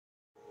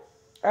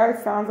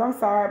Earth signs, I'm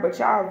sorry, but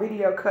y'all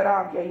video cut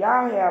off. Yeah,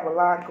 y'all have a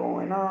lot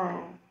going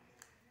on.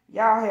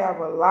 Y'all have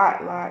a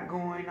lot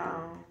going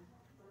on.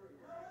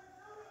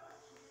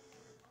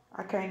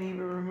 I can't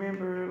even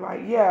remember.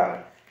 Like,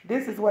 yeah,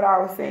 this is what I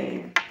was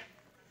saying.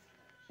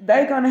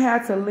 They're going to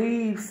have to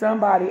leave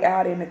somebody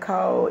out in the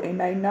cold, and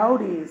they know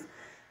this.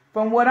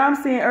 From what I'm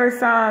seeing, Earth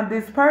sign,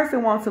 this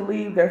person wants to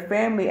leave their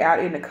family out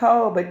in the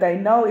cold, but they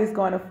know it's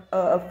going to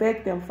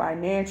affect them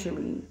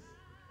financially.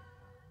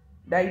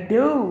 They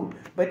do.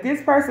 But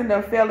this person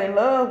done fell in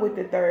love with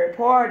the third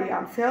party.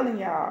 I'm telling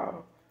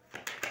y'all.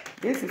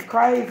 This is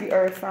crazy,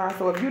 Earth sign.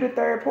 So if you're the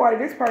third party,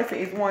 this person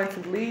is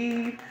wanting to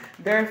leave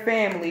their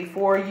family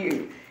for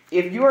you.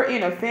 If you're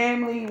in a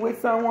family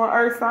with someone,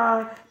 Earth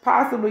sign,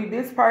 possibly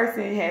this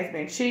person has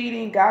been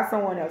cheating, got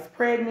someone else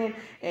pregnant,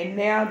 and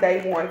now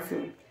they want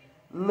to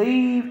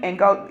leave and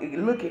go.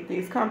 Look at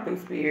this. Come through,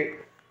 Spirit.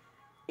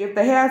 If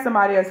they have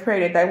somebody else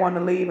pregnant, they want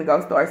to leave and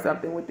go start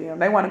something with them.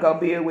 They want to go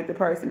build with the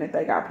person that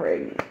they got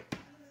pregnant.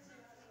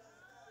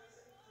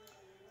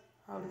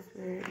 Holy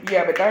Spirit.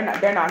 Yeah, but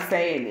they're not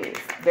saying this.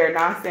 They're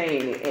not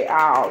saying it at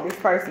all. This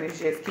person is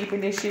just keeping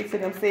this shit to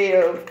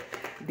themselves,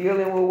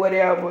 dealing with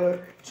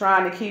whatever,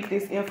 trying to keep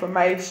this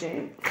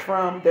information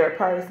from their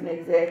person.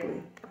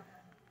 Exactly.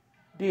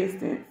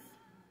 Distance.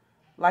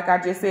 Like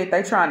I just said,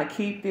 they're trying to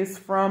keep this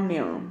from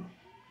them.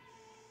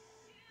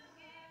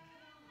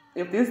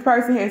 If this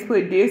person has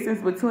put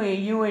distance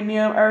between you and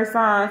them, Earth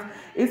signs,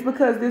 it's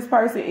because this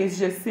person is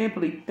just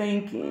simply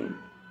thinking.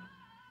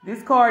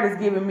 This card is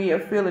giving me a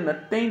feeling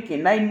of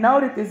thinking. They know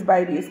that this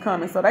baby is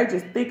coming, so they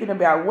just thinking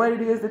about what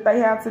it is that they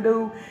have to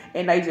do,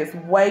 and they just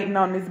waiting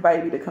on this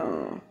baby to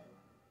come.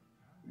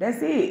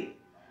 That's it.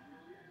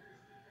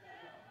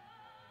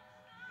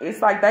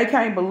 It's like they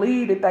can't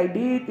believe that they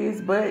did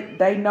this, but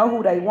they know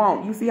who they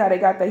want. You see how they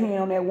got their hand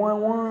on that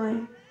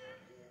 1-1?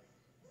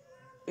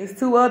 It's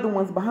 2 other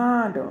ones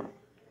behind them.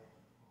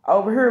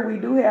 Over here, we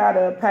do have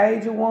the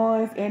Page of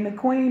Wands and the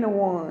Queen of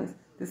Wands.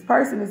 This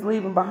person is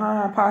leaving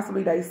behind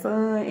possibly their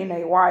son and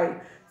their wife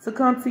to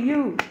come to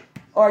you.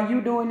 Or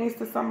you doing this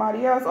to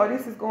somebody else, or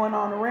this is going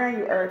on around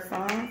you, Earth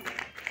signs.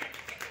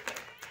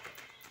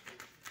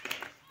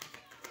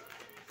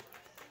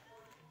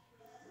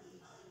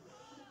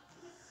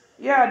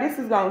 Yeah, this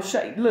is going to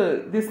shake.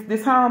 Look,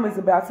 this home is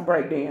about to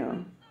break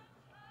down.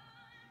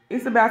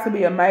 It's about to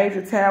be a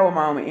major tower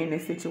moment in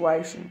this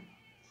situation.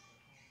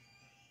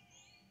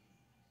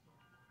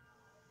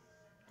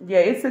 Yeah,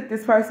 it took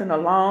this person a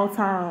long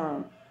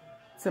time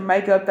to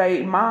make up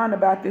their mind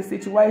about this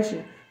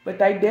situation, but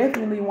they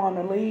definitely want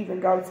to leave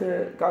and go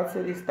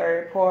to this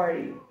third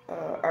party,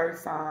 Earth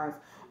signs,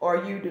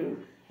 or you do.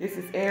 This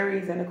is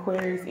Aries and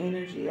Aquarius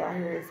energy out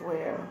here as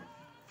well.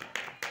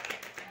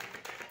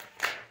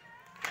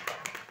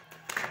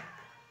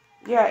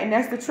 Yeah, and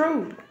that's the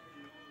truth.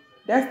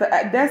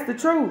 That's the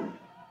truth.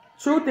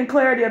 Truth and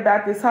clarity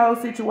about this whole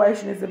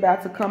situation is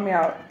about to come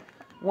out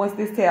once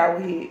this tower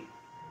hit.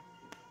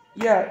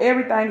 Yeah,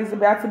 everything is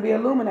about to be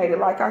illuminated.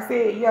 Like I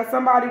said, yeah,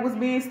 somebody was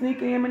being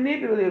sneaky and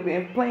manipulative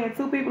and playing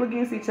 2 people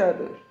against each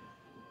other.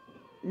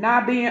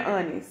 Not being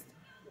honest.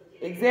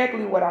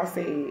 Exactly what I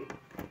said.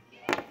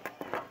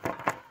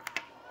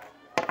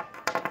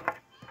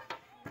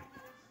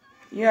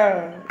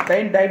 Yeah,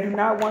 they do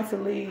not want to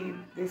leave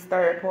this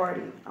third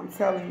party. I'm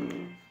telling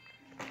you.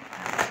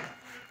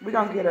 We're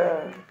going to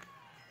get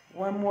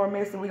one more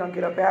message. We're going to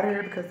get up out of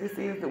here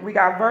because we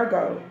got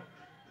Virgo.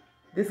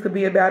 This could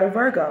be about a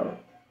Virgo.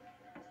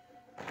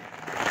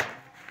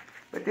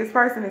 But this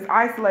person is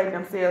isolating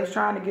themselves,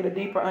 trying to get a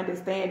deeper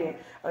understanding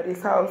of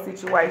this whole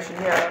situation.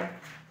 Yeah.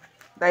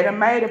 They done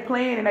made a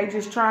plan and they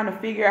just trying to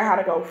figure out how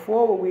to go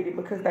forward with it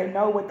because they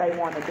know what they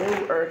want to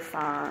do, Earth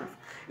signs.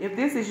 If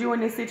this is you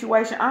in this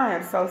situation, I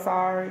am so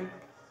sorry.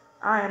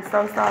 I am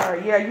so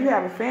sorry. Yeah, you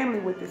have a family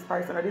with this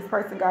person, or this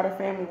person got a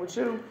family with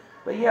you.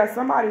 But yeah,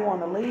 somebody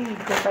want to leave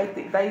because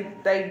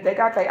they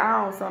got their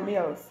eye on something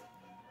else.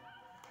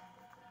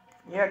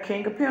 Yeah,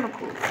 King of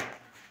Pentacles.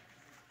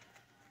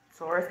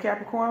 Taurus,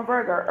 Capricorn,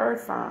 Virgo,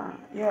 Earth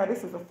sign. Yeah,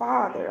 this is a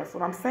father. That's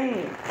what I'm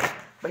saying.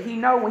 But he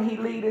know when he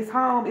leave his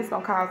home, it's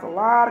going to cause a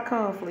lot of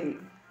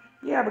conflict.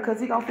 Yeah, because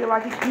he going to feel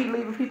like he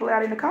leaving people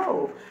out in the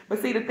cold. But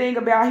see, the thing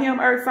about him,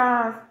 Earth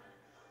signs,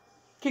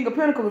 King of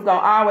Pentacles is going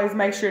to always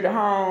make sure the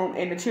home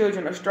and the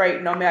children are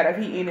straight no matter if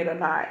he in it or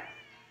not.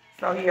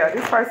 So yeah,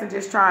 this person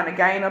just trying to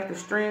gain up the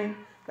strength.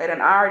 They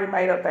done already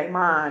made up their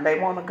mind. They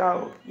want to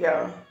go.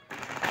 Yeah.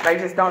 They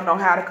just don't know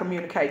how to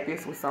communicate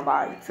this with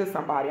somebody.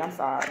 I'm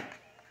sorry.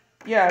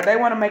 Yeah, they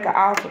want to make an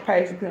offer,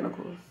 Page of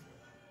Pentacles.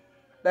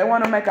 They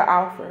want to make an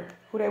offer.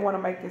 Who they want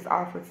to make this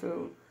offer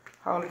to?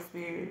 Holy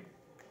Spirit.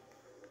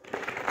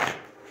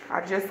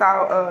 I just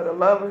saw the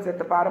lovers at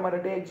the bottom of the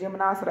deck,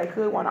 Gemini, so they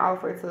could want to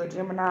offer it to a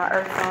Gemini,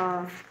 Earth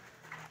sign.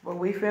 But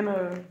we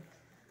finna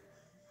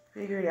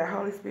figure it out.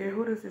 Holy Spirit,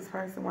 who does this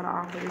person want to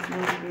offer this new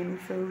beginning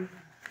to?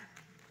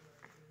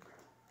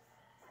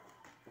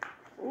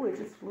 Ooh, it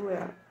just flew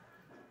out.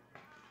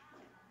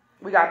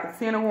 We got the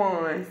 10 of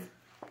Wands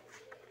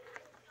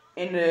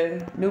in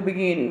the new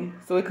beginning.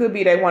 So it could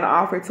be they want to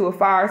offer it to a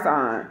fire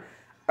sign.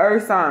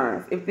 Earth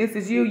signs, if this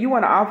is you, you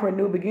want to offer a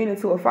new beginning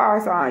to a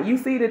fire sign. You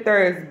see that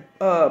there's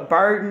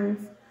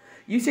burdens.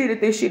 You see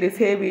that this shit is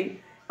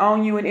heavy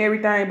on you and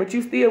everything, but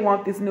you still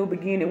want this new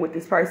beginning with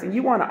this person.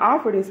 You want to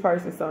offer this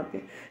person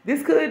something.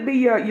 This could be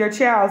your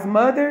child's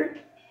mother,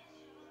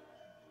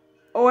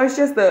 or it's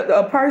just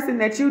a person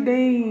that you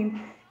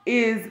deem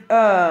is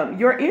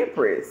your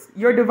empress,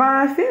 your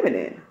divine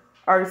feminine,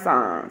 Earth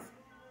signs.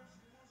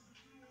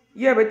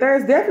 Yeah, but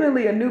there's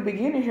definitely a new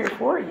beginning here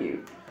for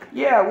you.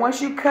 Yeah,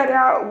 once you cut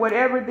out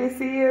whatever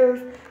this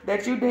is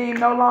that you deem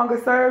no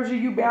longer serves you,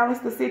 you balance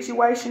the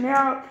situation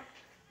out.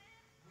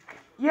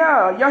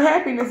 Yeah, your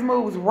happiness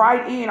moves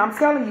right in. I'm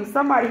telling you,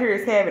 somebody here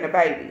is having a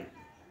baby,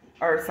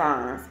 Earth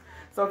signs.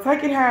 So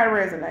take it how it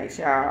resonates,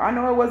 y'all. I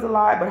know it was a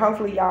lot, but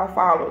hopefully y'all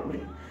followed me.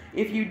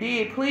 If you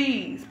did,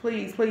 please,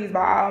 please, please,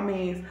 by all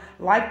means,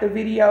 like the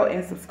video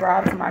and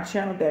subscribe to my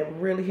channel. That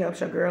really helps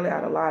your girl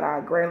out a lot.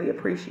 I greatly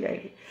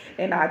appreciate it.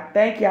 And I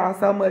thank y'all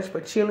so much for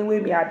chilling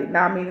with me. I did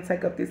not mean to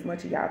take up this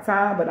much of y'all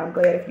time, but I'm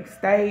glad if you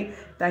stayed.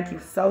 Thank you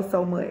so,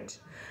 so much.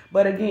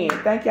 But again,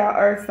 thank y'all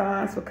Earth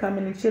signs for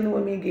coming and chilling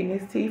with me and getting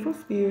this tea from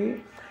Spirit.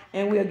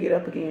 And we'll get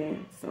up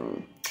again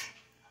soon.